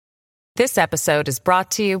This episode is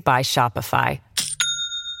brought to you by Shopify.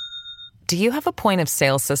 Do you have a point of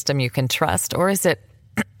sale system you can trust, or is it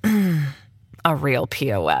a real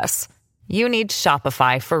POS? You need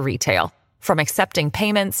Shopify for retail. From accepting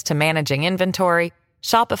payments to managing inventory,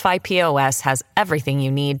 Shopify POS has everything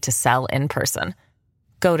you need to sell in person.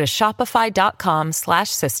 Go to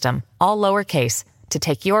shopify.com/system, all lowercase, to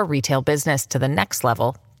take your retail business to the next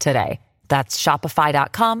level today. That's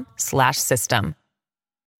shopify.com/system.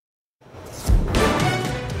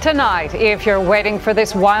 Tonight, if you're waiting for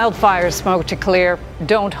this wildfire smoke to clear,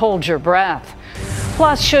 don't hold your breath.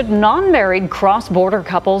 Plus, should non-married cross-border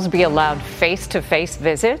couples be allowed face-to-face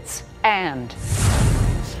visits? And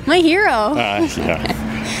my hero. Yeah.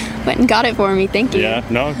 Went and got it for me. Thank you. Yeah,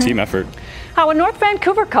 no, team effort. How a North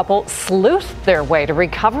Vancouver couple sleuthed their way to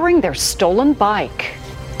recovering their stolen bike.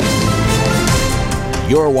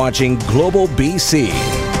 You're watching Global BC.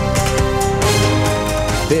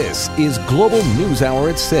 This is Global News Hour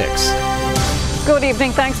at 6. Good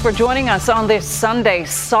evening. Thanks for joining us on this Sunday,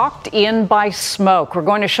 socked in by smoke. We're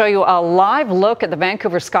going to show you a live look at the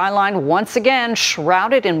Vancouver skyline, once again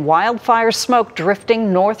shrouded in wildfire smoke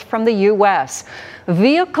drifting north from the U.S.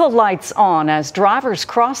 Vehicle lights on as drivers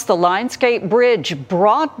cross the Lionsgate Bridge,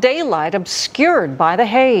 broad daylight obscured by the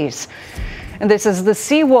haze. And this is the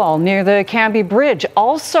seawall near the Cambie Bridge,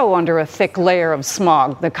 also under a thick layer of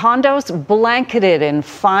smog. The condos blanketed in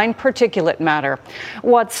fine particulate matter.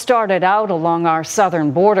 What started out along our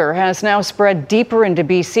southern border has now spread deeper into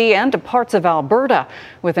BC and to parts of Alberta.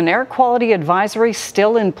 With an air quality advisory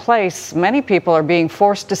still in place, many people are being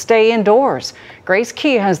forced to stay indoors. Grace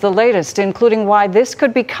Key has the latest, including why this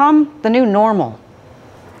could become the new normal.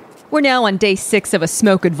 We're now on day 6 of a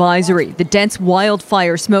smoke advisory. The dense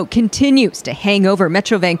wildfire smoke continues to hang over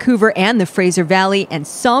Metro Vancouver and the Fraser Valley, and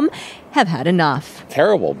some have had enough.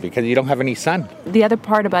 Terrible, because you don't have any sun. The other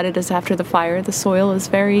part about it is after the fire, the soil is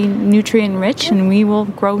very nutrient rich and we will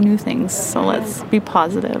grow new things. So let's be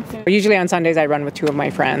positive. Usually on Sundays I run with 2 of my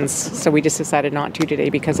friends, so we just decided not to today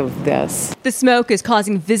because of this. The smoke is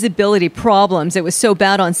causing visibility problems. It was so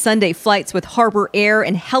bad on Sunday, flights with Harbour Air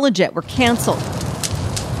and Helijet were cancelled.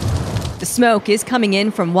 The smoke is coming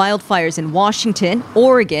in from wildfires in Washington,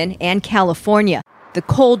 Oregon, and California. The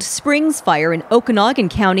Cold Springs fire in Okanagan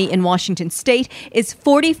County in Washington state is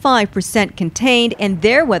 45% contained, and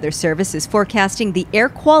their weather service is forecasting the air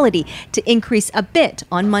quality to increase a bit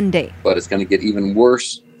on Monday. But it's going to get even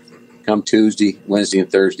worse come Tuesday, Wednesday,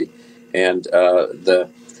 and Thursday. And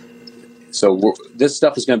this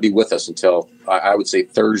stuff is going to be with us until, I would say,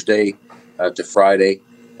 Thursday to Friday.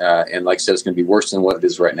 And like I said, it's going to be worse than what it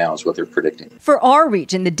is right now, is what they're predicting. For our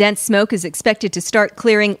region, the dense smoke is expected to start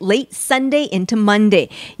clearing late Sunday into Monday.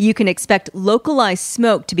 You can expect localized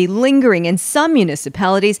smoke to be lingering in some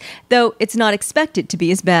municipalities, though it's not expected to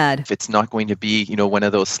be as bad. It's not going to be, one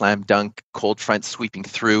of those slam dunk cold fronts sweeping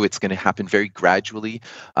through. It's going to happen very gradually.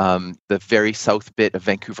 The very south bit of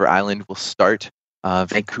Vancouver Island will start.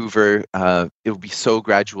 Vancouver, it will be so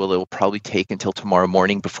gradual. It will probably take until tomorrow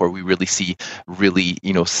morning before we really see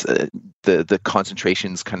the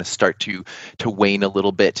concentrations kind of start to wane a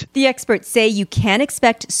little bit. The experts say you can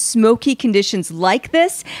expect smoky conditions like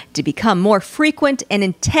this to become more frequent and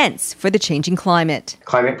intense for the changing climate.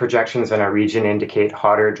 Climate projections in our region indicate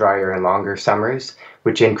hotter, drier, and longer summers,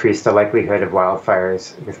 which increase the likelihood of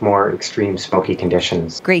wildfires with more extreme smoky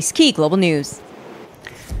conditions. Grace Key, Global News.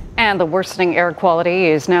 And the worsening air quality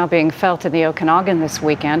is now being felt in the Okanagan this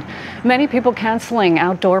weekend. Many people canceling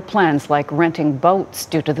outdoor plans like renting boats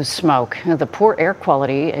due to the smoke. The poor air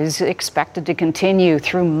quality is expected to continue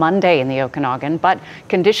through Monday in the Okanagan, but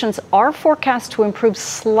conditions are forecast to improve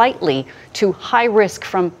slightly to high risk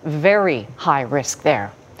from very high risk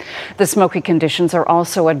there. The smoky conditions are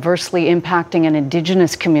also adversely impacting an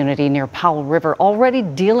Indigenous community near Powell River, already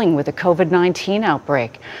dealing with a COVID-19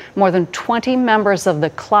 outbreak. More than 20 members of the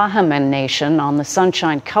Clahaman Nation on the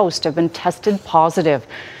Sunshine Coast have been tested positive.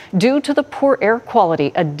 Due to the poor air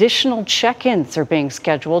quality, additional check-ins are being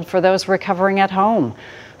scheduled for those recovering at home.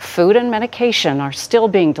 Food and medication are still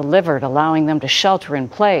being delivered, allowing them to shelter in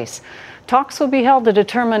place. Talks will be held to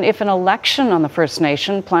determine if an election on the First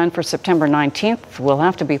Nation planned for September 19th will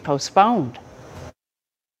have to be postponed.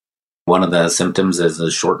 One of the symptoms is a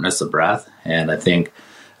shortness of breath, and I think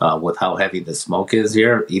with how heavy the smoke is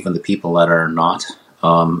here, even the people that are not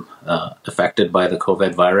affected by the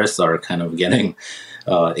COVID virus are kind of getting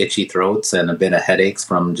itchy throats and a bit of headaches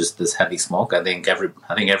from just this heavy smoke. I think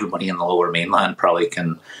everybody in the Lower Mainland probably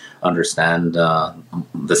can understand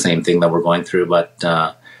the same thing that we're going through, but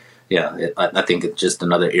I think it's just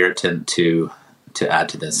another irritant to add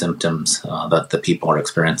to the symptoms that the people are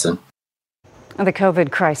experiencing. The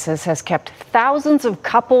COVID crisis has kept thousands of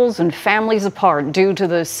couples and families apart due to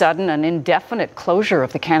the sudden and indefinite closure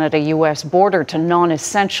of the Canada-U.S. border to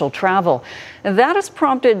non-essential travel. That has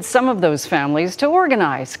prompted some of those families to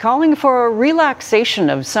organize, calling for a relaxation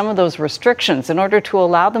of some of those restrictions in order to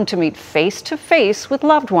allow them to meet face-to-face with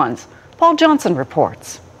loved ones. Paul Johnson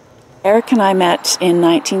reports. Eric and I met in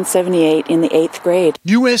 1978 in the 8th grade.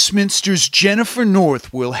 New Westminster's Jennifer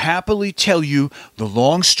North will happily tell you the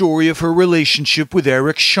long story of her relationship with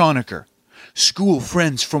Eric Schonecker. School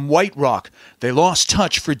friends from White Rock, they lost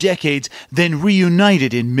touch for decades, then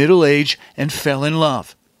reunited in middle age and fell in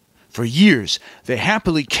love. For years, they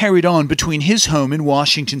happily carried on between his home in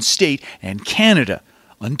Washington State and Canada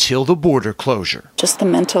until the border closure. Just the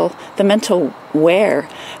mental wear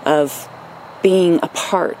of being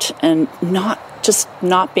apart and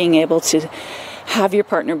not being able to have your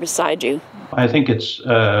partner beside you. I think it's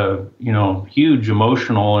huge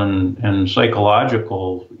emotional and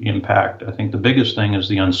psychological impact. I think the biggest thing is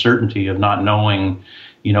the uncertainty of not knowing,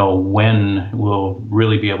 when we'll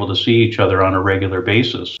really be able to see each other on a regular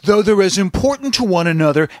basis. Though they're as important to one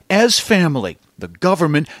another as family, the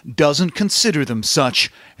government doesn't consider them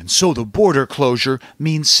such, and so the border closure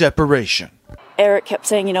means separation. Eric kept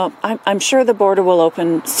saying, I'm sure the border will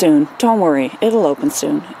open soon. Don't worry, it'll open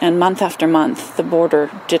soon. And month after month, the border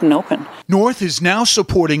didn't open. North is now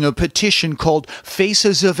supporting a petition called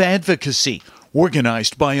Faces of Advocacy,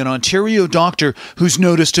 organized by an Ontario doctor who's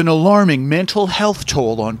noticed an alarming mental health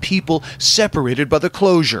toll on people separated by the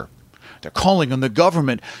closure. They're calling on the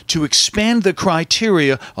government to expand the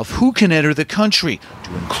criteria of who can enter the country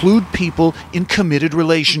to include people in committed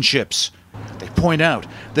relationships. They point out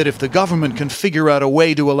that if the government can figure out a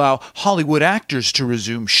way to allow Hollywood actors to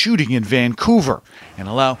resume shooting in Vancouver and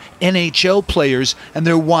allow NHL players and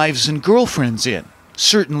their wives and girlfriends in,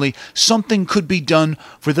 certainly something could be done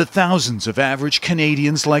for the thousands of average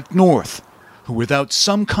Canadians like North, who without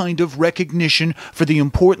some kind of recognition for the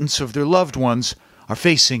importance of their loved ones are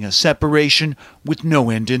facing a separation with no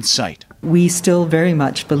end in sight. We still very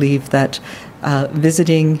much believe that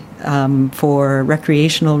visiting for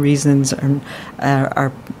recreational reasons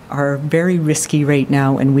are very risky right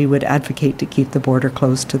now, and we would advocate to keep the border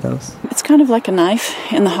closed to those. It's kind of like a knife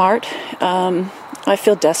in the heart. I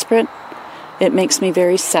feel desperate. It makes me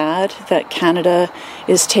very sad that Canada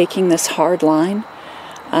is taking this hard line.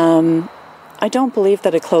 I don't believe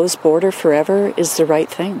that a closed border forever is the right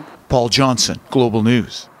thing. Paul Johnson, Global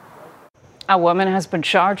News. A woman has been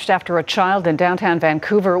charged after a child in downtown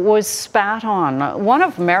Vancouver was spat on. One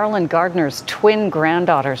of Marilyn Gardner's twin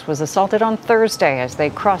granddaughters was assaulted on Thursday as they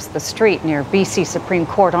crossed the street near BC Supreme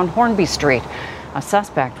Court on Hornby Street. A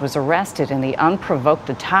suspect was arrested in the unprovoked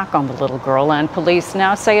attack on the little girl, and police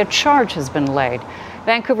now say a charge has been laid.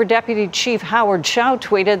 Vancouver Deputy Chief Howard Chow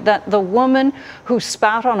tweeted that the woman who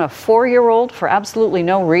spat on a 4-year-old for absolutely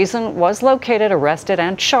no reason was located, arrested,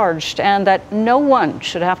 and charged, and that no one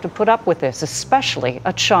should have to put up with this, especially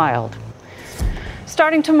a child.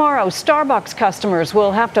 Starting tomorrow, Starbucks customers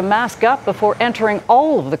will have to mask up before entering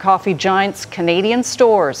all of the coffee giant's Canadian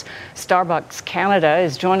stores. Starbucks Canada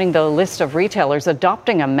is joining the list of retailers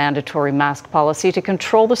adopting a mandatory mask policy to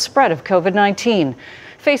control the spread of COVID-19.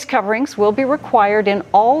 Face coverings will be required in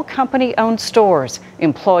all company-owned stores.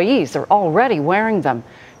 Employees are already wearing them.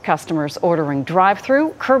 Customers ordering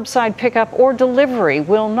drive-through, curbside pickup, or delivery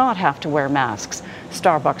will not have to wear masks.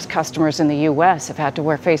 Starbucks customers in the U.S. have had to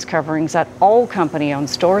wear face coverings at all company-owned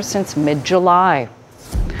stores since mid-July.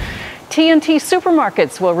 T&T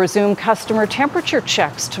Supermarkets will resume customer temperature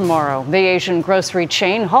checks tomorrow. The Asian grocery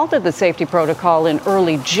chain halted the safety protocol in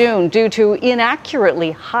early June due to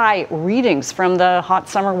inaccurately high readings from the hot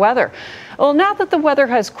summer weather. Well, now that the weather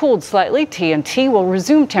has cooled slightly, T&T will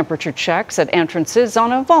resume temperature checks at entrances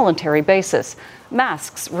on a voluntary basis.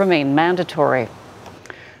 Masks remain mandatory.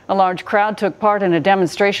 A large crowd took part in a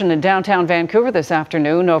demonstration in downtown Vancouver this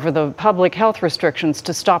afternoon over the public health restrictions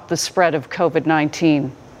to stop the spread of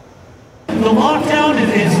COVID-19. The lockdown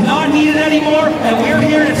is not needed anymore, and we're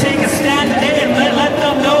here to take a stand today and let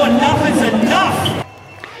them know enough is enough.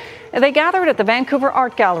 They gathered at the Vancouver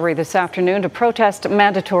Art Gallery this afternoon to protest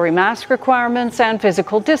mandatory mask requirements and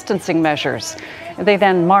physical distancing measures. They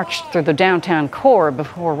then marched through the downtown core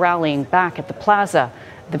before rallying back at the plaza.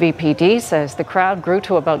 The VPD says the crowd grew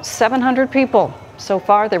to about 700 people. So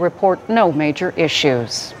far, they report no major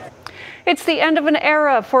issues. It's the end of an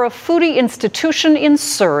era for a foodie institution in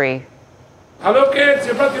Surrey. Hello, kids.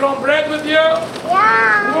 You brought your own bread with you?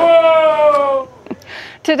 Yeah. Whoa!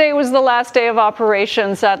 Today was the last day of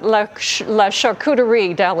operations at La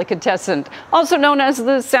Charcuterie Delicatessen, also known as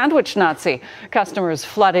the Sandwich Nazi. Customers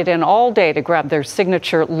flooded in all day to grab their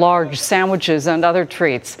signature large sandwiches and other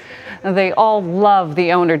treats. They all love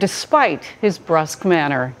the owner, despite his brusque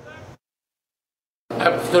manner.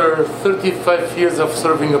 After 35 years of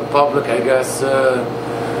serving the public, I guess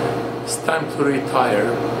it's time to retire.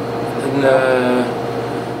 And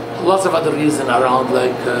lots of other reasons around,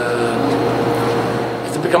 like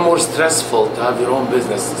it's become more stressful to have your own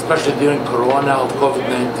business, especially during Corona or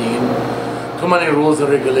COVID-19. Too many rules and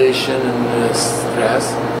regulation and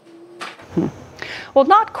stress. Well,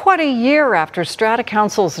 not quite a year after Strata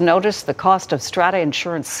Councils noticed the cost of Strata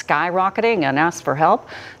insurance skyrocketing and asked for help,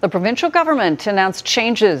 the provincial government announced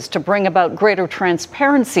changes to bring about greater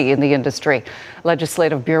transparency in the industry.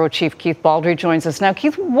 Legislative Bureau Chief Keith Baldry joins us now.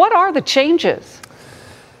 Keith, what are the changes?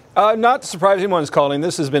 Not surprising ones, Colleen.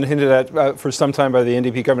 This has been hinted at for some time by the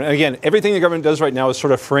NDP government. And again, everything the government does right now is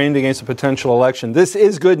sort of framed against a potential election. This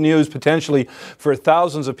is good news potentially for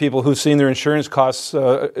thousands of people who've seen their insurance costs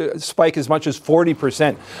spike as much as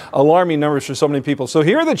 40%. Alarming numbers for so many people. So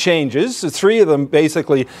here are the changes, 3 of them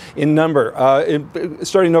basically in number.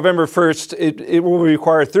 Starting November 1st, it will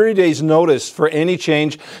require 30 days notice for any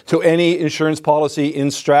change to any insurance policy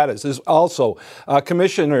in stratas. There's also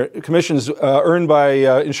commissions earned by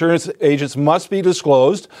insurance agents must be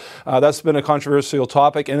disclosed. That's been a controversial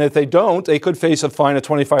topic. And if they don't, they could face a fine of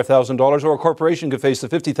 $25,000 or a corporation could face a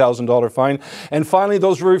 $50,000 fine. And finally,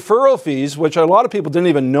 those referral fees, which a lot of people didn't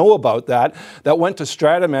even know about that went to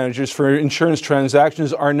strata managers for insurance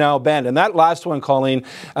transactions, are now banned. And that last one, Colleen,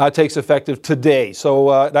 takes effective today.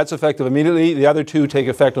 So that's effective immediately. The other 2 take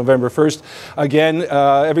effect November 1st. Again,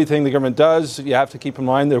 everything the government does, you have to keep in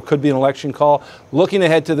mind there could be an election call. Looking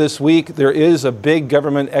ahead to this week, there is a big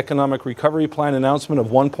government economic recovery plan announcement of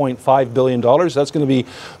 $1.5 billion. That's going to be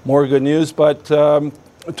more good news. But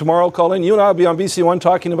tomorrow, Colin, you and I will be on BC One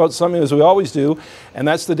talking about something as we always do, and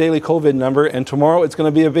that's the daily COVID number. And tomorrow it's going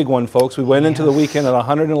to be a big one, folks. We went into the weekend at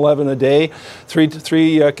 111 a day,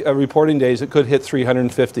 three reporting days. It could hit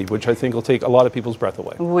 350, which I think will take a lot of people's breath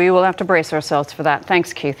away. We will have to brace ourselves for that.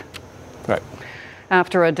 Thanks, Keith. Right.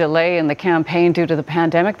 After a delay in the campaign due to the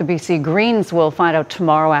pandemic, the BC Greens will find out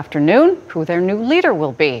tomorrow afternoon who their new leader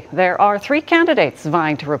will be. There are 3 candidates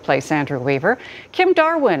vying to replace Andrew Weaver. Kim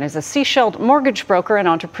Darwin is a Sechelt mortgage broker and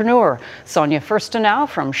entrepreneur. Sonia Furstenau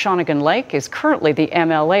from Shawnigan Lake is currently the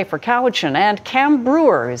MLA for Cowichan, and Cam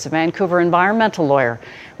Brewer is a Vancouver environmental lawyer.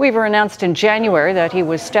 Weaver announced in January that he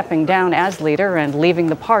was stepping down as leader and leaving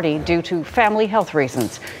the party due to family health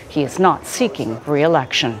reasons. He is not seeking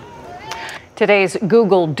re-election. Today's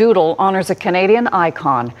Google Doodle honors a Canadian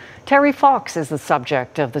icon. Terry Fox is the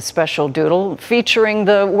subject of the special doodle featuring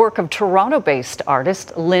the work of Toronto-based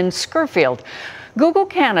artist Lynn Scurfield. Google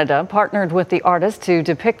Canada partnered with the artist to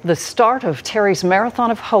depict the start of Terry's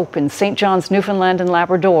Marathon of Hope in St. John's, Newfoundland and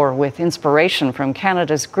Labrador, with inspiration from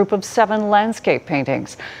Canada's Group of 7 landscape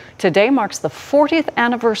paintings. Today marks the 40th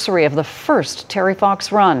anniversary of the first Terry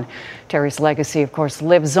Fox run. Terry's legacy, of course,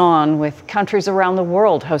 lives on, with countries around the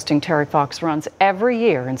world hosting Terry Fox runs every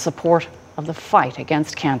year in support of the fight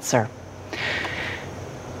against cancer.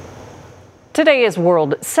 Today is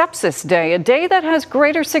World Sepsis Day, a day that has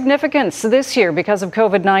greater significance this year because of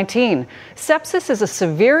COVID-19. Sepsis is a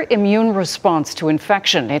severe immune response to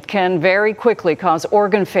infection. It can very quickly cause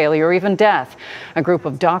organ failure or even death. A group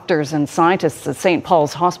of doctors and scientists at St.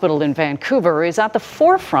 Paul's Hospital in Vancouver is at the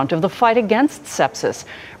forefront of the fight against sepsis.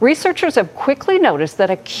 Researchers have quickly noticed that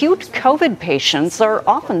acute COVID patients are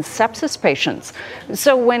often sepsis patients.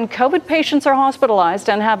 So when COVID patients are hospitalized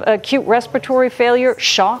and have acute respiratory failure,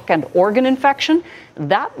 shock, and organ infection,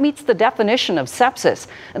 that meets the definition of sepsis.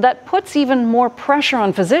 That puts even more pressure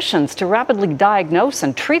on physicians to rapidly diagnose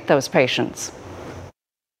and treat those patients.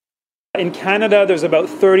 In Canada, there's about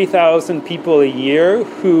 30,000 people a year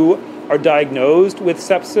who are diagnosed with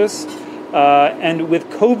sepsis. And with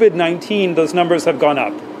COVID-19, those numbers have gone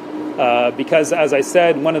up. Because, as I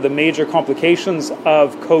said, one of the major complications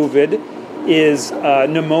of COVID is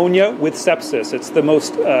pneumonia with sepsis. It's the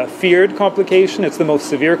most feared complication. It's the most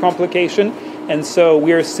severe complication. And so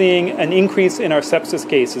we are seeing an increase in our sepsis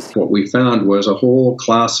cases. What we found was a whole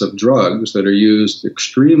class of drugs that are used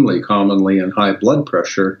extremely commonly in high blood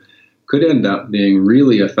pressure could end up being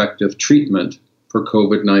really effective treatment for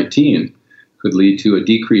COVID-19. Could lead to a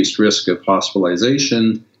decreased risk of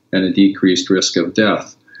hospitalization and a decreased risk of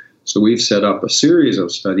death. So we've set up a series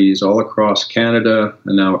of studies all across Canada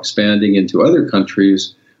and now expanding into other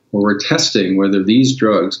countries where we're testing whether these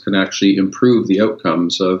drugs can actually improve the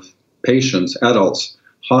outcomes of patients, adults,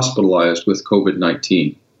 hospitalized with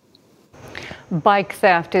COVID-19. Bike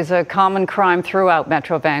theft is a common crime throughout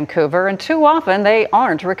Metro Vancouver, and too often they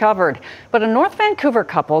aren't recovered. But a North Vancouver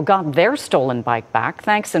couple got their stolen bike back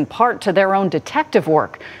thanks in part to their own detective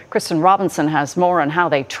work. Kristen Robinson has more on how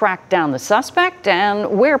they tracked down the suspect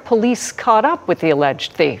and where police caught up with the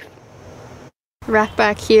alleged thief. Rack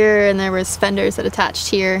back here, and there was fenders that attached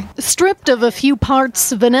here. Stripped of a few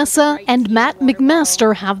parts, Vanessa and Matt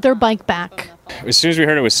McMaster have their bike back. As soon as we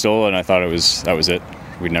heard it was stolen, I thought that was it.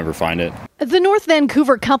 We'd never find it. The North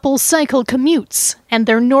Vancouver couple cycle commutes, and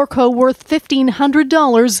their Norco worth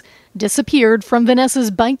 $1,500 disappeared from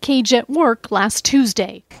Vanessa's bike cage at work last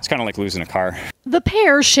Tuesday. It's kind of like losing a car. The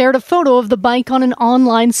pair shared a photo of the bike on an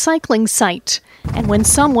online cycling site, and when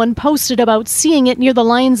someone posted about seeing it near the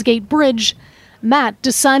Lionsgate Bridge, Matt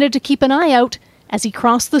decided to keep an eye out as he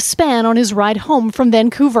crossed the span on his ride home from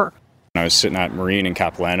Vancouver. I was sitting at Marine in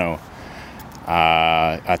Capilano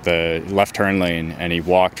at the left turn lane, and he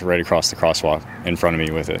walked right across the crosswalk in front of me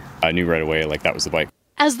with it. I knew right away, that was the bike.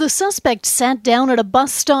 As the suspect sat down at a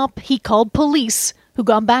bus stop, he called police, who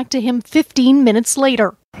got back to him 15 minutes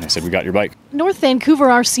later. And I said, "We got your bike." North Vancouver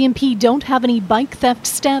RCMP don't have any bike theft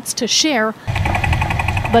stats to share,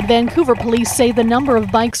 but Vancouver police say the number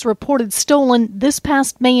of bikes reported stolen this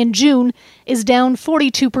past May and June is down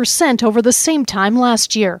 42% over the same time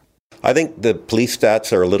last year. I think the police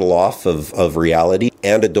stats are a little off of reality.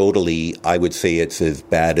 Anecdotally, I would say it's as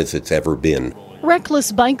bad as it's ever been.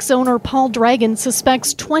 Reckless Bikes owner Paul Dragon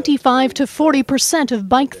suspects 25 to 40% of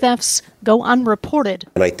bike thefts go unreported.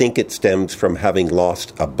 And I think it stems from having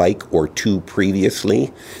lost a bike or two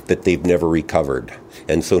previously that they've never recovered.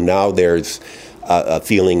 And so now there's a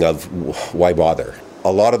feeling of why bother?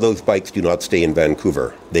 A lot of those bikes do not stay in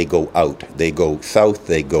Vancouver. They go out. They go south.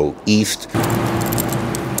 They go east.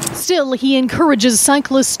 Still, he encourages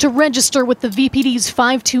cyclists to register with the VPD's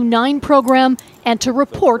 529 program and to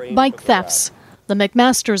report bike thefts. The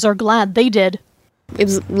McMasters are glad they did. It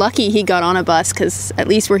was lucky he got on a bus, because at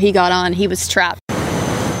least where he got on, he was trapped.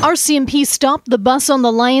 RCMP stopped the bus on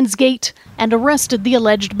the Lionsgate and arrested the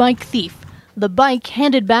alleged bike thief. The bike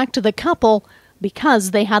handed back to the couple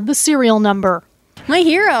because they had the serial number. My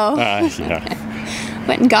hero. Yeah.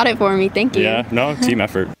 Went and got it for me. Thank you. Yeah, no, team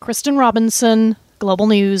effort. Kristen Robinson, Global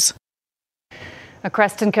News. A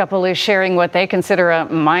Creston couple is sharing what they consider a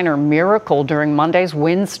minor miracle during Monday's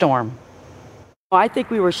windstorm. I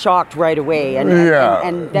think we were shocked right away, and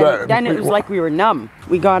then it was like we were numb.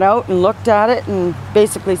 We got out and looked at it and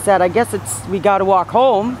basically said, I guess we got to walk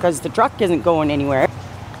home because the truck isn't going anywhere.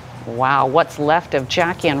 Wow, what's left of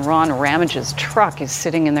Jackie and Ron Ramage's truck is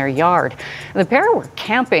sitting in their yard. The pair were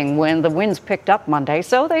camping when the winds picked up Monday,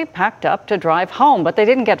 so they packed up to drive home, but they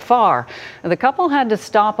didn't get far. The couple had to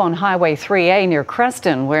stop on Highway 3A near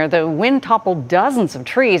Creston, where the wind toppled dozens of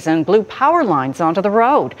trees and blew power lines onto the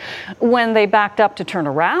road. When they backed up to turn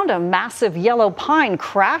around, a massive yellow pine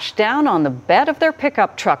crashed down on the bed of their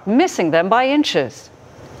pickup truck, missing them by inches.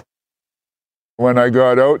 When I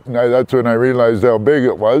got out, that's when I realized how big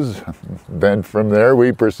it was. Then from there,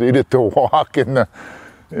 we proceeded to walk in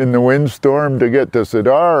the windstorm to get to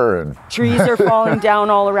Cedar. And trees are falling down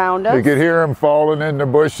all around us. You could hear them falling in the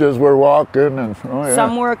bush as we're walking. And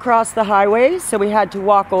some were across the highway, so we had to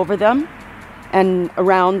walk over them and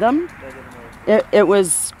around them. It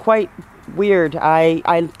was quite weird.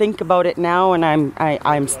 I think about it now, and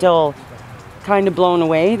I'm still kind of blown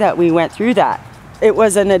away that we went through that. It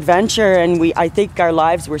was an adventure, and I think our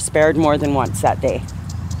lives were spared more than once that day.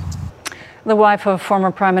 The wife of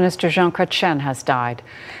former Prime Minister Jean Chrétien has died.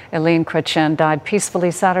 Hélène Chrétien died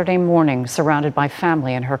peacefully Saturday morning, surrounded by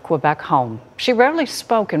family in her Quebec home. She rarely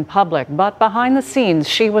spoke in public, but behind the scenes,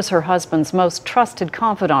 she was her husband's most trusted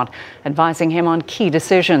confidant, advising him on key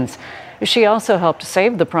decisions. She also helped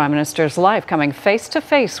save the Prime Minister's life, coming face to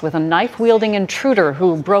face with a knife-wielding intruder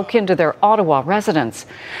who broke into their Ottawa residence.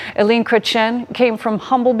 Hélène Chrétien came from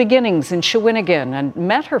humble beginnings in Shawinigan and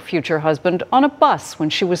met her future husband on a bus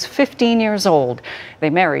when she was 15 years old.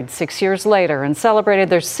 They married 6 years later and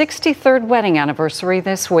celebrated their 63rd wedding anniversary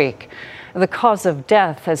this week. The cause of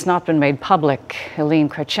death has not been made public. Hélène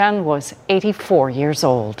Chrétien was 84 years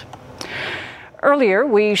old. Earlier,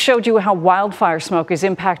 we showed you how wildfire smoke is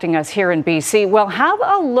impacting us here in BC. Well, have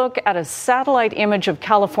a look at a satellite image of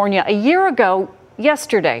California a year ago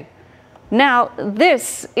yesterday. Now,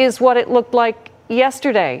 this is what it looked like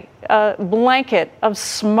yesterday, a blanket of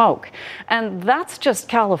smoke. And that's just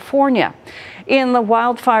California. In the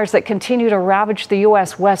wildfires that continue to ravage the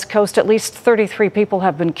U.S. West Coast, at least 33 people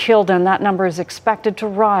have been killed, and that number is expected to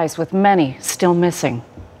rise, with many still missing.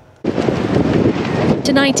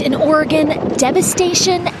 Tonight in Oregon,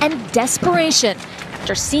 devastation and desperation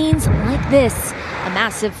after scenes like this. A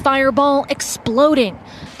massive fireball exploding.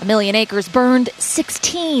 1 million acres burned,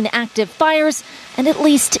 16 active fires, and at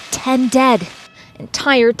least 10 dead.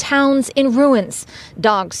 Entire towns in ruins,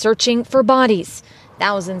 dogs searching for bodies,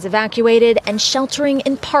 thousands evacuated and sheltering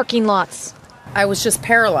in parking lots. I was just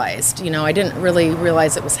paralyzed. I didn't really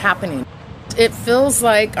realize it was happening. It feels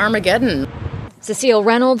like Armageddon. Cecile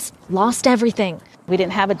Reynolds lost everything. We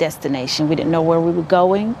didn't have a destination. We didn't know where we were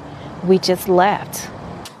going. We just left.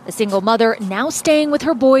 The single mother now staying with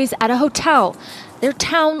her boys at a hotel. Their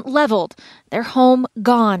town leveled, their home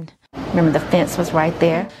gone. Remember, the fence was right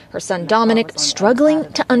there. Her son Dominic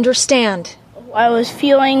struggling to understand. I was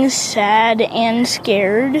feeling sad and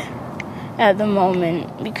scared at the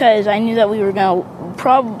moment because I knew that we were going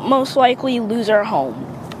to most likely lose our home.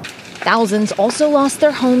 Thousands also lost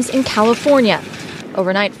their homes in California.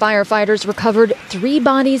 Overnight, firefighters recovered 3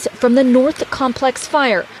 bodies from the North Complex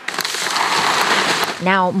fire.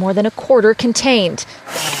 Now more than a quarter contained.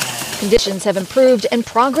 Conditions have improved and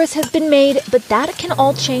progress has been made, but that can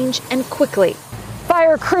all change and quickly.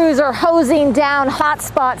 Fire crews are hosing down hot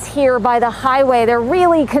spots here by the highway. They're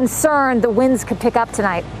really concerned the winds could pick up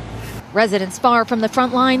tonight. Residents far from the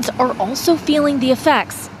front lines are also feeling the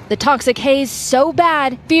effects. The toxic haze so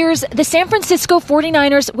bad, fears the San Francisco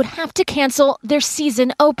 49ers would have to cancel their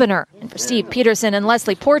season opener. And for Steve Peterson and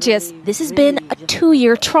Leslie Porteous, this has been a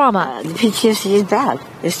 2-year trauma. The PTSD is bad.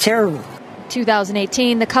 It's terrible.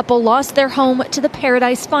 2018, the couple lost their home to the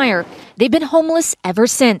Paradise Fire. They've been homeless ever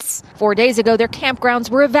since. 4 days ago, their campgrounds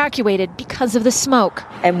were evacuated because of the smoke.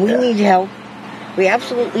 And we need help. We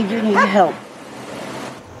absolutely do need help.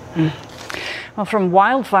 Well, from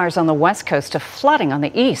wildfires on the west coast to flooding on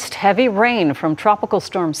the east, heavy rain from Tropical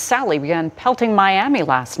Storm Sally began pelting Miami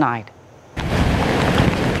last night.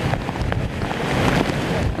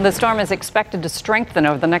 The storm is expected to strengthen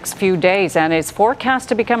over the next few days and is forecast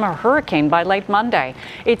to become a hurricane by late Monday.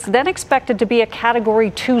 It's then expected to be a Category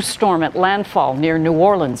 2 storm at landfall near New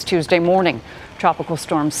Orleans Tuesday morning. Tropical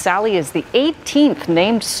Storm Sally is the 18th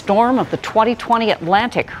named storm of the 2020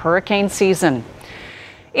 Atlantic hurricane season.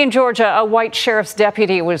 In Georgia, a white sheriff's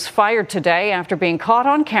deputy was fired today after being caught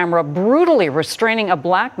on camera brutally restraining a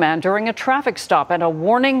black man during a traffic stop. And a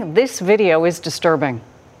warning, this video is disturbing.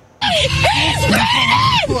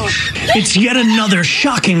 It's yet another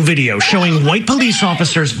shocking video showing white police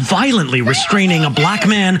officers violently restraining a black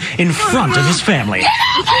man in front of his family.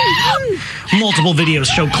 Multiple videos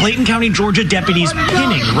show Clayton County, Georgia deputies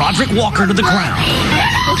pinning Roderick Walker to the ground.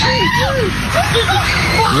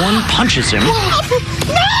 One punches him.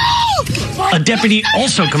 A deputy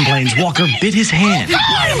also complains Walker bit his hand.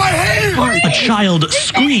 A child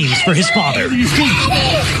screams for his father.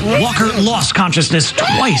 Walker lost consciousness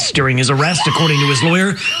twice during his arrest, according to his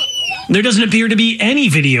lawyer. There doesn't appear to be any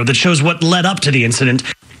video that shows what led up to the incident,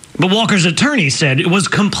 but Walker's attorney said it was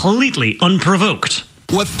completely unprovoked.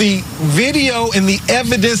 What the video and the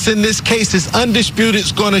evidence in this case is undisputed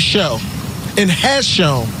is going to show, and has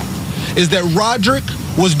shown, is that Roderick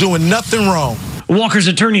was doing nothing wrong. Walker's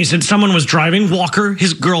attorney said someone was driving Walker,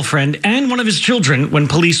 his girlfriend, and one of his children when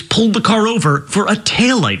police pulled the car over for a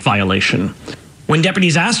taillight violation. When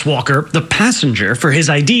deputies asked Walker, the passenger, for his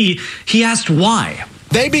ID, he asked why.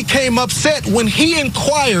 They became upset when he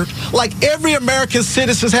inquired, like every American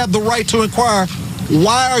citizens have the right to inquire,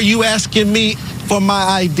 why are you asking me for my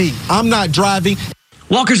ID? I'm not driving.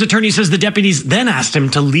 Walker's attorney says the deputies then asked him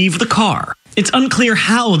to leave the car. It's unclear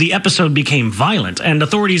how the episode became violent, and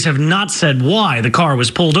authorities have not said why the car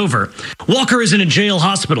was pulled over. Walker is in a jail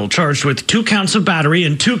hospital charged with 2 counts of battery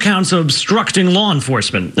and 2 counts of obstructing law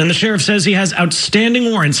enforcement, and the sheriff says he has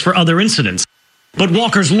outstanding warrants for other incidents. But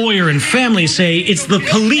Walker's lawyer and family say it's the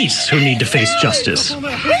police who need to face justice.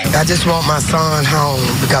 I just want my son home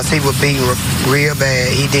because he was beaten real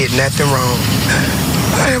bad. He did nothing wrong.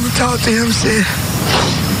 I haven't talked to him since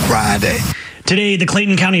Friday. Today, the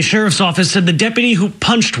Clayton County Sheriff's Office said the deputy who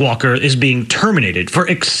punched Walker is being terminated for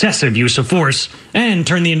excessive use of force and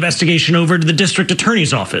turned the investigation over to the district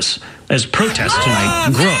attorney's office as protests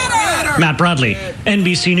tonight grow. Matt Bradley,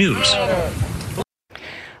 NBC News.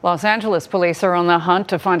 Los Angeles police are on the hunt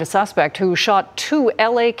to find a suspect who shot 2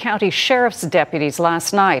 LA County Sheriff's deputies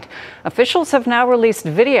last night. Officials have now released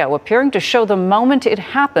video appearing to show the moment it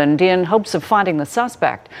happened in hopes of finding the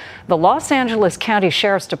suspect. The Los Angeles County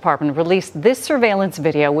Sheriff's Department released this surveillance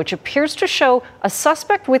video, which appears to show a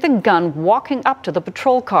suspect with a gun walking up to the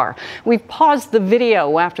patrol car. We've paused the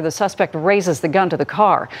video after the suspect raises the gun to the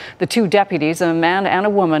car. The 2 deputies, a man and a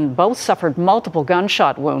woman, both suffered multiple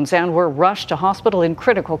gunshot wounds and were rushed to hospital in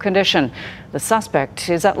critical condition. The suspect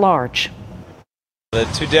is at large. The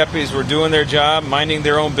 2 deputies were doing their job, minding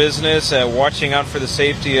their own business, watching out for the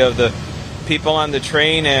safety of the people on the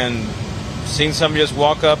train and seeing somebody just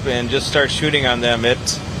walk up and just start shooting on them, it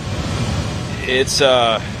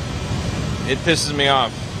pisses me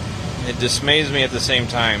off. It dismays me at the same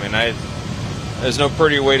time, and there's no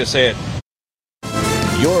prettier way to say it.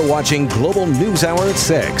 You're watching Global News Hour at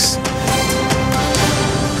 6.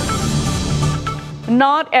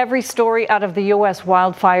 Not every story out of the U.S.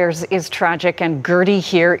 wildfires is tragic, and Gertie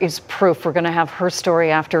here is proof. We're going to have her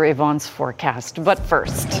story after Yvonne's forecast. But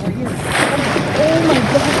first. Oh my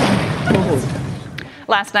God.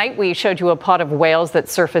 Last night, we showed you a pod of whales that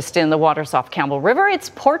surfaced in the waters off Campbell River. It's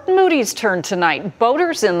Port Moody's turn tonight.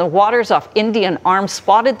 Boaters in the waters off Indian Arm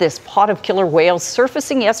spotted this pod of killer whales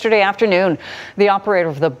surfacing yesterday afternoon. The operator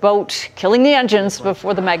of the boat killing the engines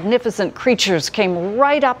before the magnificent creatures came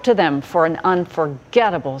right up to them for an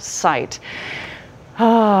unforgettable sight.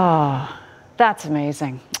 Ah, that's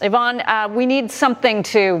amazing. Yvonne, we need something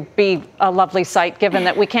to be a lovely sight, given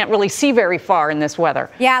that we can't really see very far in this weather.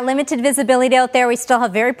 Yeah, limited visibility out there. We still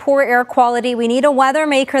have very poor air quality. We need a weather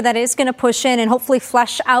maker that is going to push in and hopefully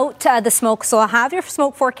flush out the smoke. So I'll have your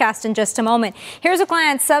smoke forecast in just a moment. Here's a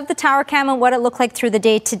glance of the tower cam and what it looked like through the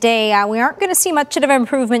day today. We aren't going to see much of an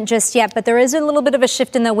improvement just yet, but there is a little bit of a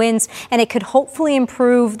shift in the winds, and it could hopefully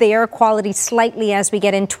improve the air quality slightly as we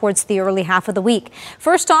get in towards the early half of the week.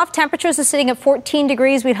 First off, temperatures are sitting at 14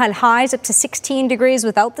 degrees. We've had highs up to 16 degrees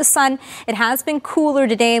without the sun. It has been cooler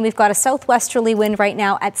today, and we've got a southwesterly wind right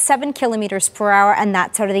now at 7 kilometers per hour, and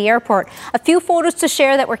that's out of the airport. A few photos to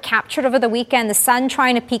share that were captured over the weekend. The sun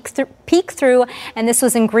trying to peek through, and this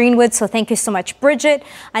was in Greenwood, so thank you so much, Bridget.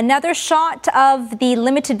 Another shot of the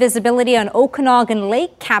limited visibility on Okanagan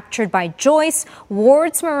Lake captured by Joyce.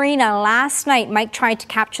 Wards Marina last night, Mike tried to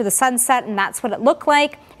capture the sunset, and that's what it looked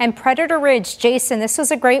like. And Predator Ridge, Jason, this was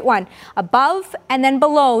a great one. Above and then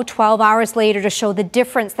below 12 hours later to show the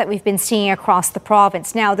difference that we've been seeing across the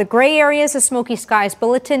province. Now, the gray areas of Smoky Skies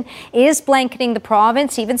Bulletin is blanketing the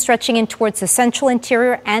province, even stretching in towards the central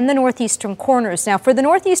interior and the northeastern corners. Now, for the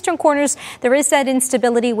northeastern corners, there is that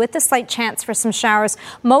instability with a slight chance for some showers.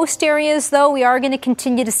 Most areas, though, we are going to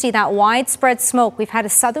continue to see that widespread smoke. We've had a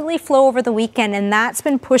southerly flow over the weekend, and that's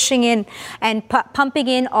been pushing in and pumping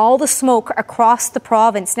in all the smoke across the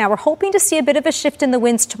province. Now, we're hoping to see a bit of a shift in the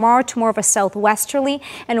winds tomorrow to more of a southwesterly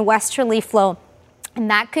and westerly flow. And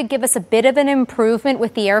that could give us a bit of an improvement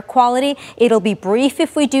with the air quality. It'll be brief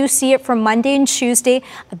if we do see it from Monday and Tuesday.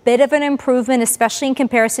 A bit of an improvement, especially in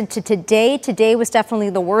comparison to today. Today was definitely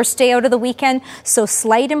the worst day out of the weekend. So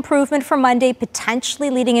slight improvement for Monday, potentially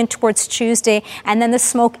leading in towards Tuesday. And then the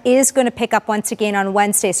smoke is going to pick up once again on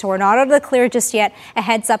Wednesday. So we're not out of the clear just yet. A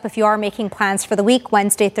heads up if you are making plans for the week,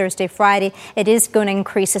 Wednesday, Thursday, Friday. It is going to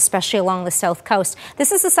increase, especially along the south coast.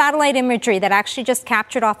 This is the satellite imagery that actually just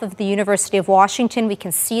captured off of the University of Washington. We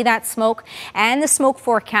can see that smoke and the smoke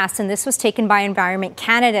forecast, and this was taken by Environment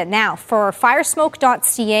Canada. Now, for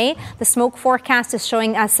firesmoke.ca, the smoke forecast is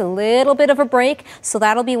showing us a little bit of a break, so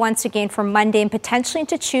that'll be once again for Monday and potentially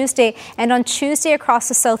into Tuesday. And on Tuesday across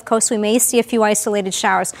the south coast, we may see a few isolated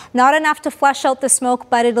showers. Not enough to flush out the smoke,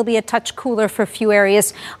 but it'll be a touch cooler for a few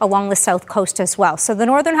areas along the south coast as well. So the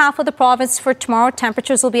northern half of the province for tomorrow,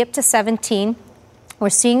 temperatures will be up to 17. We're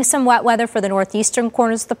seeing some wet weather for the northeastern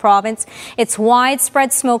corners of the province. It's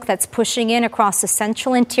widespread smoke that's pushing in across the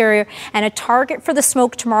central interior, and a target for the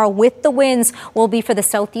smoke tomorrow with the winds will be for the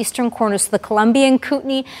southeastern corners, the Columbia and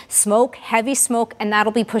Kootenay. Smoke, heavy smoke, and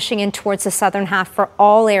that'll be pushing in towards the southern half for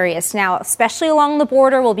all areas. Now, especially along the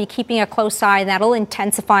border, we'll be keeping a close eye, and that'll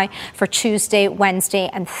intensify for Tuesday, Wednesday,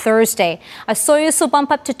 and Thursday. Soyuz will bump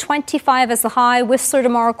up to 25 as the high. Whistler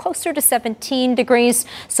tomorrow closer to 17 degrees.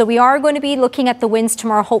 So we are going to be looking at the winds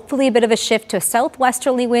tomorrow, hopefully a bit of a shift to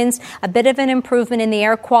southwesterly winds, a bit of an improvement in the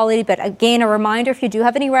air quality. But again, a reminder, if you do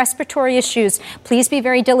have any respiratory issues, please be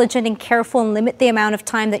very diligent and careful and limit the amount of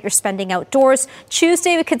time that you're spending outdoors.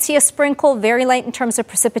 Tuesday, we could see a sprinkle, very light in terms of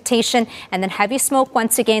precipitation, and then heavy smoke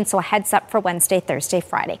once again. So a heads up for Wednesday, Thursday,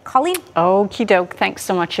 Friday. Colleen? Okie doke. Thanks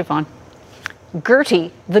so much, Yvonne.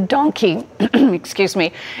 Gertie, the donkey, excuse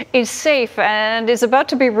me, is safe and is about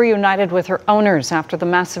to be reunited with her owners after the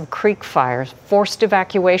massive creek fires forced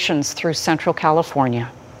evacuations through central California.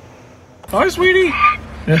 Hi, sweetie.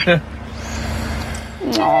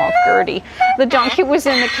 Oh, Gertie. The donkey was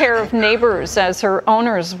in the care of neighbors as her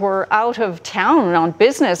owners were out of town on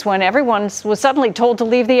business when everyone was suddenly told to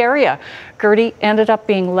leave the area. Gertie ended up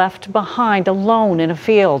being left behind alone in a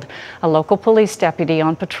field. A local police deputy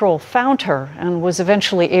on patrol found her and was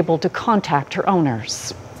eventually able to contact her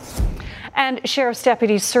owners. And sheriff's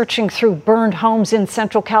deputies searching through burned homes in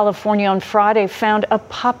Central California on Friday found a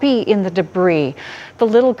puppy in the debris. The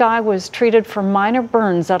little guy was treated for minor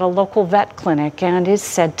burns at a local vet clinic and is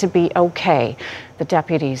said to be okay. The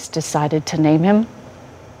deputies decided to name him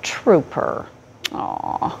Trooper.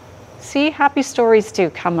 Aww. See, happy stories do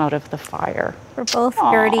come out of the fire. We're both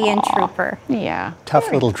Gertie and Trooper. Yeah.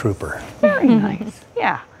 Tough little trooper. Very nice.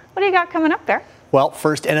 Yeah. What do you got coming up there? Well,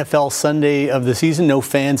 first NFL Sunday of the season, no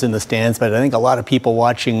fans in the stands, but I think a lot of people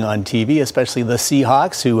watching on TV, especially the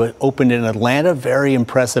Seahawks, who opened in Atlanta. Very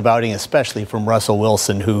impressive outing, especially from Russell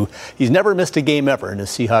Wilson, who he's never missed a game ever in his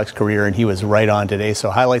Seahawks career, and he was right on today. So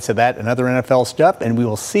highlights of that and other NFL stuff, and we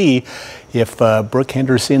will see if Brooke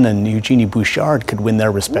Henderson and Eugenie Bouchard could win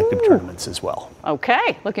their respective tournaments as well.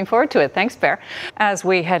 Okay, looking forward to it. Thanks, Bear. As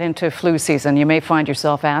we head into flu season, you may find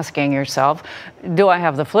yourself asking yourself, do I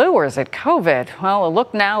have the flu or is it COVID? Well, a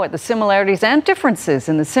look now at the similarities and differences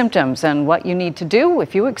in the symptoms and what you need to do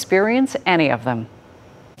if you experience any of them.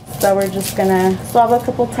 So we're just gonna swab a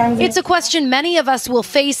couple times. It's a question many of us will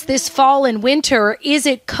face this fall and winter. Is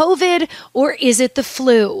it COVID or is it the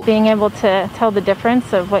flu? Being able to tell the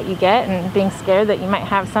difference of what you get and being scared that you might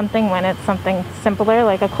have something when it's something simpler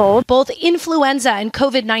like a cold. Both influenza and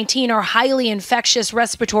COVID-19 are highly infectious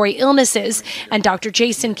respiratory illnesses, and Dr.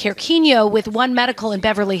 Jason Quirquino with One Medical in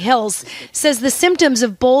Beverly Hills says the symptoms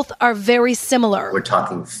of both are very similar. We're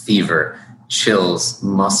talking fever, chills,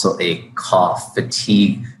 muscle ache, cough,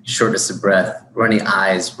 fatigue, shortness of breath, runny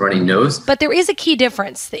eyes, runny nose. But there is a key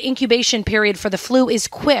difference. The incubation period for the flu is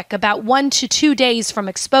quick, about 1 to 2 days from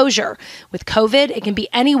exposure. With COVID, it can be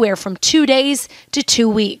anywhere from 2 days to 2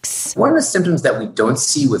 weeks. One of the symptoms that we don't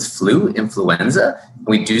see with flu, influenza,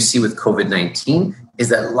 we do see with COVID-19 is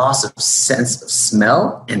that loss of sense of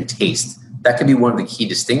smell and taste. That could be one of the key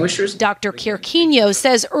distinguishers. Dr. Quirquino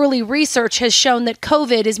says early research has shown that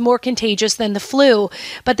COVID is more contagious than the flu.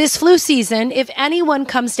 But this flu season, if anyone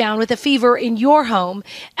comes down with a fever in your home,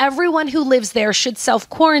 everyone who lives there should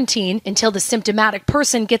self-quarantine until the symptomatic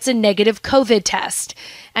person gets a negative COVID test.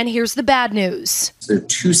 And here's the bad news. So they're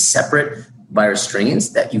two separate virus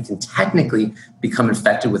strains that you can technically become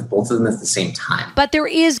infected with both of them at the same time. But there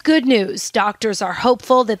is good news. Doctors are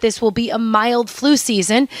hopeful that this will be a mild flu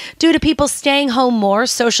season due to people staying home more,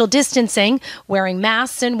 social distancing, wearing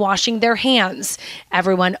masks, and washing their hands.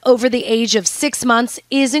 Everyone over the age of 6 months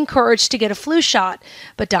is encouraged to get a flu shot,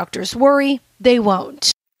 but doctors worry they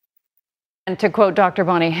won't. And to quote Dr.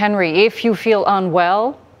 Bonnie Henry, if you feel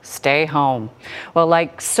unwell, stay home. Well,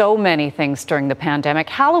 like so many things during the pandemic,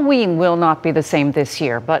 Halloween will not be the same this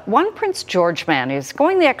year. But one Prince George man is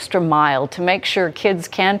going the extra mile to make sure kids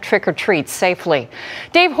can trick or treat safely.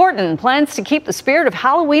 Dave Horton plans to keep the spirit of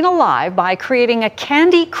Halloween alive by creating a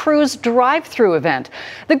Candy Cruise drive-through event.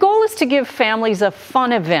 The goal is to give families a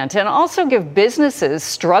fun event and also give businesses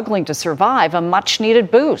struggling to survive a much-needed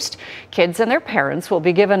boost. Kids and their parents will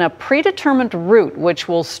be given a predetermined route, which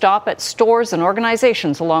will stop at stores and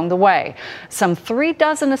organizations along the way. Some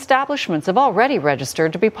 36 establishments have already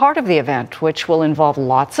registered to be part of the event, which will involve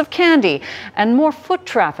lots of candy and more foot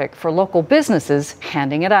traffic for local businesses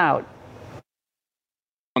handing it out.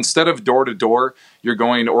 Instead of door to door, you're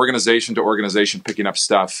going organization to organization picking up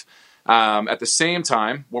stuff. At the same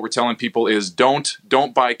time, what we're telling people is don't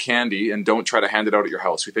buy candy and don't try to hand it out at your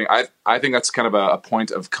house. I think that's kind of a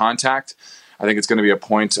point of contact. I think it's going to be a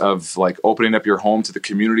point of like opening up your home to the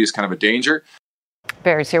community is kind of a danger.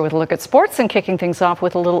 Barry's here with a look at sports and kicking things off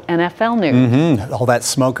with a little NFL news. All that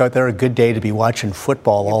smoke out there, a good day to be watching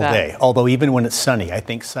football all day. Although even when it's sunny, I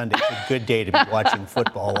think Sunday's a good day to be watching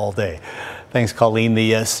football all day. Thanks, Colleen.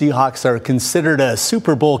 The Seahawks are considered a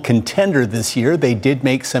Super Bowl contender this year. They did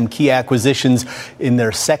make some key acquisitions in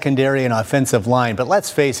their secondary and offensive line. But let's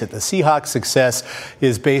face it, the Seahawks' success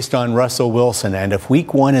is based on Russell Wilson. And if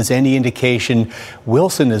Week 1 is any indication,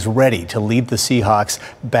 Wilson is ready to lead the Seahawks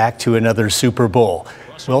back to another Super Bowl.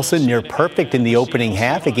 Wilson near perfect in the opening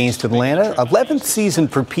half against Atlanta. 11th season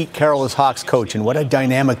for Pete Carroll as Hawks coach, and what a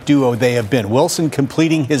dynamic duo they have been. Wilson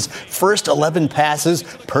completing his first 11 passes.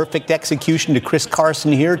 Perfect execution to Chris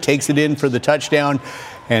Carson here. Takes it in for the touchdown.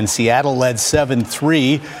 And Seattle led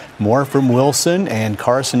 7-3. More from Wilson and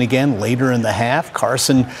Carson again later in the half.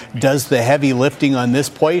 Carson does the heavy lifting on this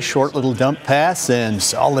play. Short little dump pass and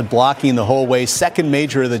solid blocking the whole way. Second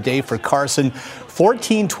major of the day for Carson.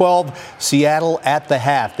 14-12 Seattle at the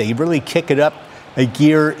half. They really kick it up a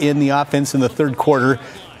gear in the offense in the third quarter.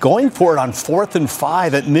 Going for it on 4th and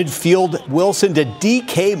 5 at midfield. Wilson to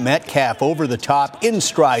DK Metcalf over the top in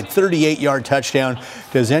stride. 38-yard touchdown.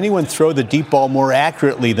 Does anyone throw the deep ball more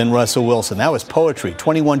accurately than Russell Wilson? That was poetry.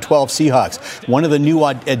 21-12 Seahawks. One of the new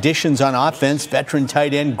additions on offense, veteran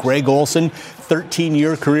tight end Greg Olsen,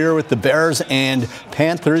 13-year career with the Bears and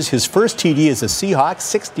Panthers. His first TD as a Seahawk,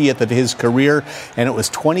 60th of his career, and it was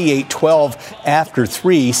 28-12 after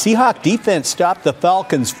 3. Seahawk defense stopped the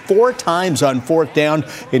Falcons 4 times on 4th down,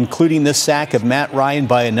 including this sack of Matt Ryan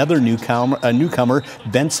by another newcomer,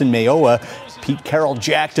 Benson Mayowa. Pete Carroll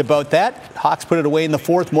jacked about that. Hawks put it away in the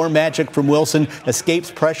 4th. More magic from Wilson.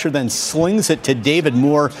 Escapes pressure, then slings it to David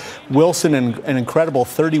Moore. Wilson, an incredible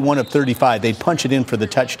 31 of 35. They'd punch it in for the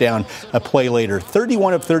touchdown a play later.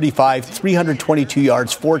 31 of 35, 322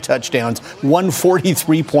 yards, 4 touchdowns,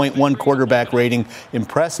 143.1 quarterback rating.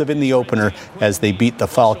 Impressive in the opener as they beat the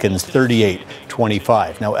Falcons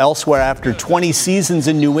 38-25. Now elsewhere, after 20 seasons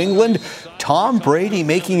in New England, Tom Brady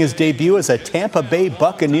making his debut as a Tampa Bay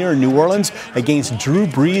Buccaneer in New Orleans against Drew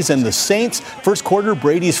Brees and the Saints. First quarter,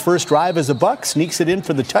 Brady's first drive as a Buc sneaks it in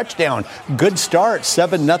for the touchdown. Good start,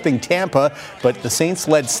 7-0 Tampa, but the Saints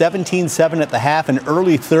led 17-7 at the half and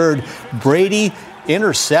early third. Brady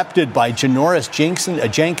intercepted by Janoris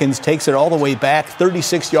Jenkins, takes it all the way back,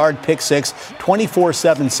 36-yard pick six,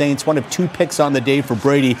 24-7 Saints, one of 2 picks on the day for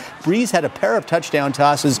Brady. Brees had a pair of touchdown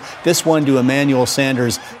tosses, this one to Emmanuel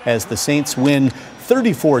Sanders as the Saints win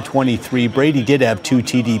 34-23. Brady did have 2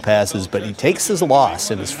 TD passes, but he takes his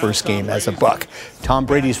loss in his first game as a Buc. Tom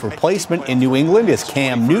Brady's replacement in New England is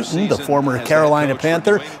Cam Newton, the former Carolina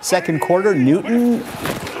Panther. Second quarter, Newton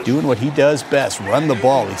doing what he does best, run the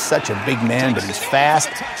ball. He's such a big man, but he's fast,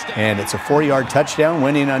 and it's a 4-yard touchdown.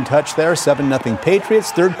 Went in untouched there, 7-0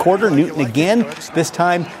 Patriots. Third quarter, Newton again. This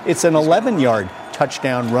time, it's an 11-yard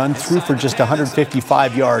touchdown run, threw for just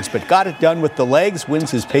 155 yards, but got it done with the legs,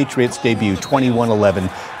 wins his Patriots debut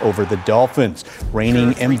 21-11 over the Dolphins.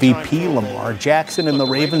 Reigning MVP Lamar Jackson and the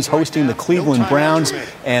Ravens hosting the Cleveland Browns,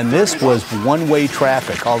 and this was one-way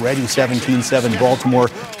traffic. Already 17-7 Baltimore.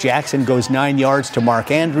 Jackson goes 9 yards to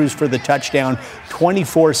Mark Andrews for the touchdown,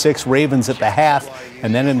 24-6 Ravens at the half,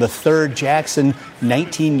 and then in the third, Jackson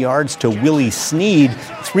 19 yards to Willie Snead.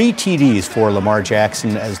 3 TDs for Lamar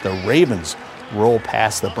Jackson as the Ravens roll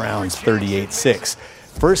past the Browns 38-6.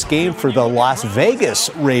 First game for the Las Vegas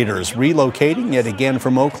Raiders, relocating yet again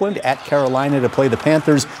from Oakland at Carolina to play the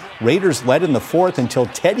Panthers. Raiders led in the 4th until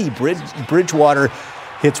Teddy Bridgewater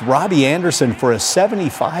hits Robbie Anderson for a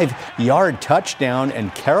 75-yard touchdown,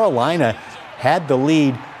 and Carolina had the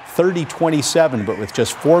lead 30-27, but with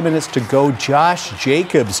just 4 minutes to go, Josh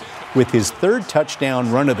Jacobs with his 3rd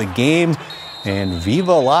touchdown run of the game, and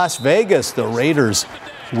viva Las Vegas, the Raiders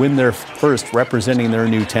win their first, representing their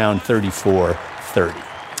new town 34-30.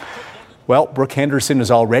 Well, Brooke Henderson is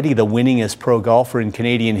already the winningest pro golfer in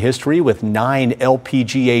Canadian history with 9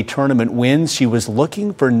 LPGA tournament wins. She was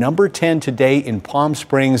looking for number 10 today in Palm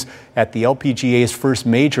Springs at the LPGA's first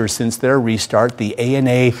major since their restart, the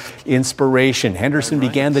ANA Inspiration. Henderson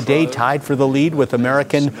began the day tied for the lead with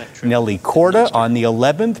American Nelly Korda. On the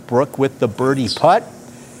 11th, Brooke with the birdie putt.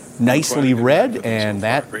 Nicely read, and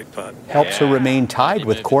that helps her remain tied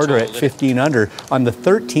with Korda at 15 under. On the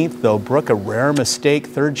 13th, though, Brooke, a rare mistake.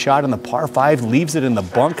 3rd shot on the par 5, leaves it in the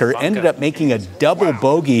bunker, ended up making a double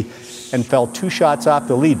bogey and fell 2 shots off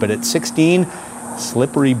the lead. But at 16,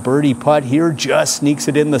 slippery birdie putt here, just sneaks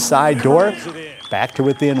it in the side door. Back to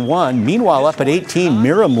within 1. Meanwhile, up at 18,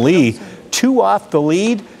 Miriam Lee, 2 off the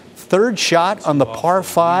lead. 3rd shot on the par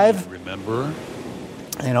 5. Remember?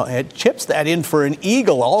 It chips that in for an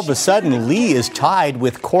eagle. All of a sudden, Lee is tied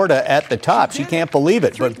with Korda at the top. She can't believe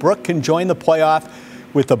it, but Brooke can join the playoff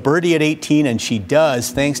with a birdie at 18, and she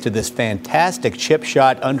does, thanks to this fantastic chip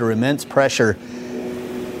shot under immense pressure.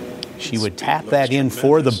 She would tap that in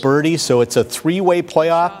for the birdie, so it's a 3-way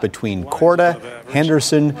playoff between Korda,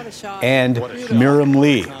 Henderson, and Miriam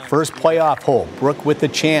Lee. First playoff hole, Brooke with the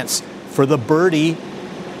chance for the birdie,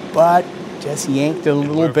 but just yanked it a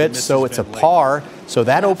little bit, so it's a par. So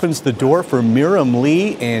that opens the door for Miriam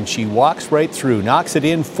Lee, and she walks right through, knocks it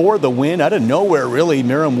in for the win. Out of nowhere, really,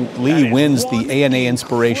 Miriam Lee wins the ANA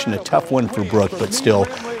Inspiration. A tough one for Brooke, but still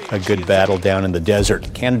a good battle down in the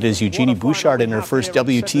desert. Canada's Eugenie Bouchard in her first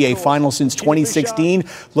WTA final since 2016,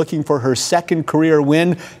 looking for her 2nd career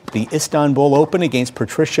win. The Istanbul Open against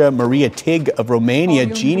Patricia Maria Tig of Romania.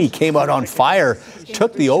 Jeannie came out on fire,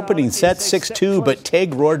 took the opening set 6-2, but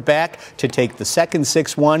Tig roared back to take the second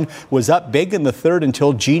 6-1, was up big in the 3rd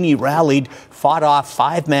until Jeannie rallied, fought off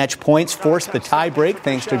 5 match points, forced the tiebreak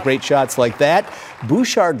thanks to great shots like that.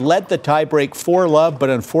 Bouchard led the tiebreak 4-love, but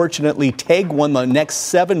unfortunately Tig won the next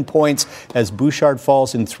 7 points as Bouchard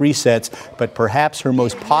falls in 3 sets, but perhaps her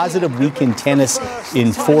most positive week in tennis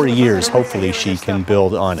in 4 years. Hopefully she can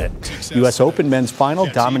build on it. it. U.S. Open men's final,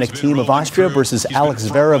 Dominic Thiem of Austria versus Alex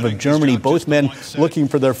Zverev of Germany. Both men looking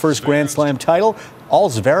for their first Grand Slam title. All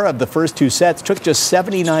Zverev, the first two sets, took just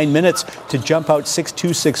 79 minutes to jump out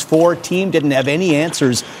 6-2, 6-4. Thiem didn't have any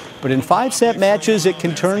answers. But in 5-set matches, it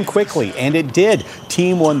can turn quickly, and it did.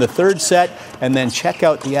 Thiem won the third set, and then check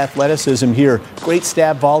out the athleticism here. Great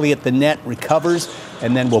stab volley at the net, recovers,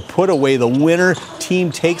 and then will put away the winner.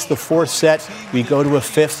 Thiem takes the fourth set. We go to a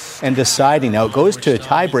fifth and deciding. Now, it goes to a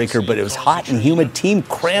tiebreaker, but it was hot and humid. Thiem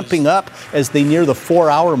cramping up as they near the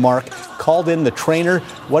 4-hour mark. Called in the trainer.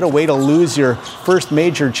 What a way to lose your first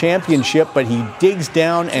major championship, but he digs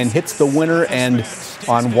down and hits the winner, and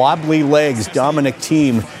on wobbly legs, Dominic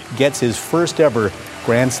Thiem gets his first ever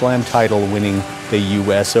Grand Slam title, winning the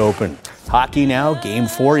U.S. Open. Hockey now, Game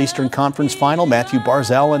 4, Eastern Conference Final. Matthew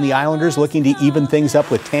Barzal and the Islanders looking to even things up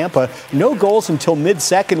with Tampa. No goals until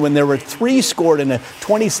mid-second when there were 3 scored in a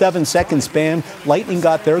 27-second span. Lightning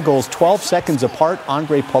got their goals 12 seconds apart.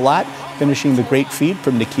 Andre Palat finishing the great feed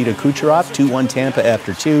from Nikita Kucherov, 2-1 Tampa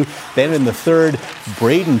after 2. Then in the third,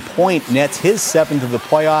 Braden Point nets his 7th of the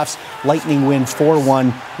playoffs. Lightning win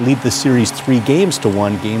 4-1, lead the series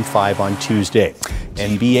 3-1, Game 5 on Tuesday.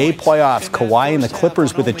 NBA playoffs, Kawhi and the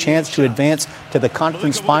Clippers with a chance to advance to the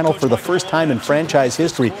conference final for the first time in franchise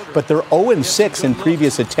history, but they're 0-6 in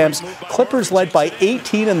previous attempts. Clippers led by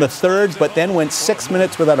 18 in the third, but then went 6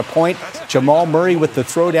 minutes without a point. Jamal Murray with the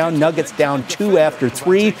throwdown, Nuggets down 2 after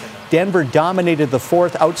 3. Denver dominated the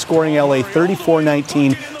fourth, outscoring LA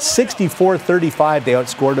 34-19, 64-35. They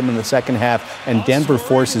outscored them in the second half, and Denver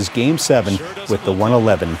forces Game 7 with the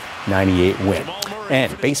 111-98 win.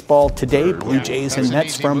 And baseball today, Blue Jays and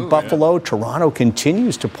Mets from Buffalo. Toronto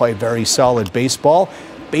continues to play very solid baseball.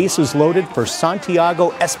 Bases loaded for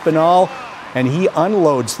Santiago Espinal, and he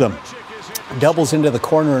unloads them. Doubles into the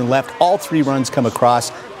corner and left. All 3 runs come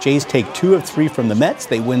across. Jays take 2 of 3 from the Mets.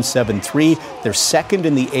 They win 7-3. They're second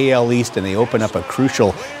in the AL East, and they open up a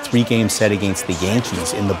crucial 3-game set against the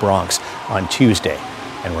Yankees in the Bronx on Tuesday.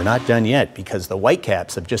 And we're not done yet, because the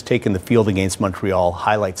Whitecaps have just taken the field against Montreal.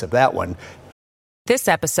 Highlights of that one. This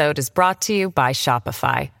episode is brought to you by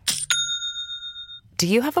Shopify. Do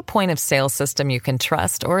you have a point of sale system you can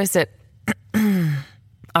trust, or is it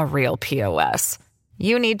a real POS?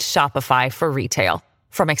 You need Shopify for retail.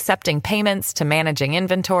 From accepting payments to managing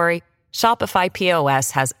inventory, Shopify POS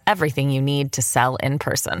has everything you need to sell in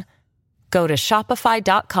person. Go to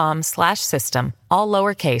shopify.com/system, all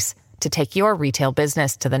lowercase, to take your retail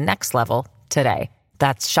business to the next level today.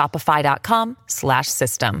 That's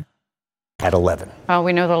shopify.com/system. At 11. Well,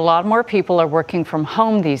 we know that a lot more people are working from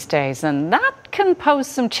home these days, and that can pose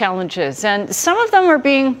some challenges, and some of them are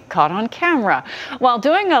being caught on camera. While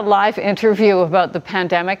doing a live interview about the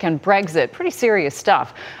pandemic and Brexit, pretty serious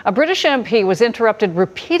stuff, a British MP was interrupted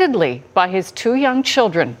repeatedly by his 2 young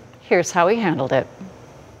children. Here's how he handled it.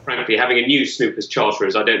 Frankly, having a new snoopers charter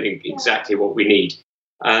is, I don't think, exactly what we need.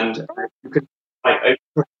 And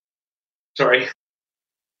sorry.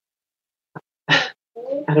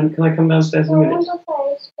 Adam, can I come downstairs in a minute?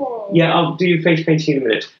 Yeah, I'll do your face painting in a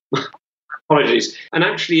minute. Apologies. And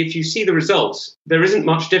actually, if you see the results, there isn't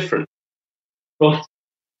much different. Well,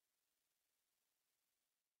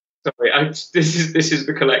 sorry, this is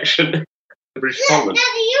the collection. The British Parliament.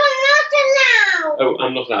 Daddy, you're not allowed. Oh,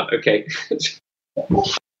 I'm not allowed. Okay.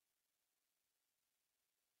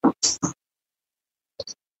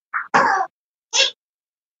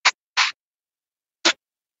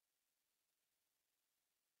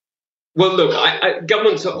 Well, look,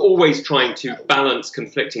 governments are always trying to balance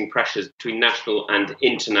conflicting pressures between national and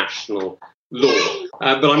international law.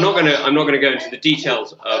 But I'm not going to go into the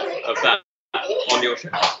details of that on your show.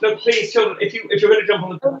 Look, please, children, if you're going to jump on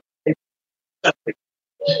the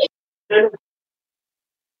bed,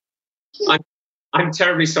 I'm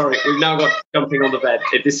terribly sorry. We've now got jumping on the bed.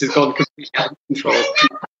 This has gone completely out of control.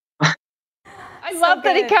 I love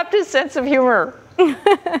that he kept his sense of humor.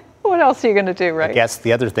 What else are you going to do, right? I guess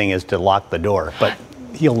the other thing is to lock the door, but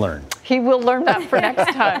he'll learn. He will learn that for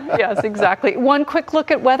next time. Yes, exactly. One quick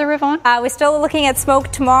look at weather, Yvonne. We're still looking at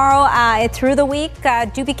smoke tomorrow through the week.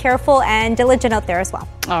 Do be careful and diligent out there as well.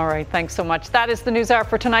 All right. Thanks so much. That is the News Hour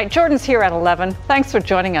for tonight. Jordan's here at 11. Thanks for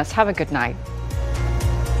joining us. Have a good night.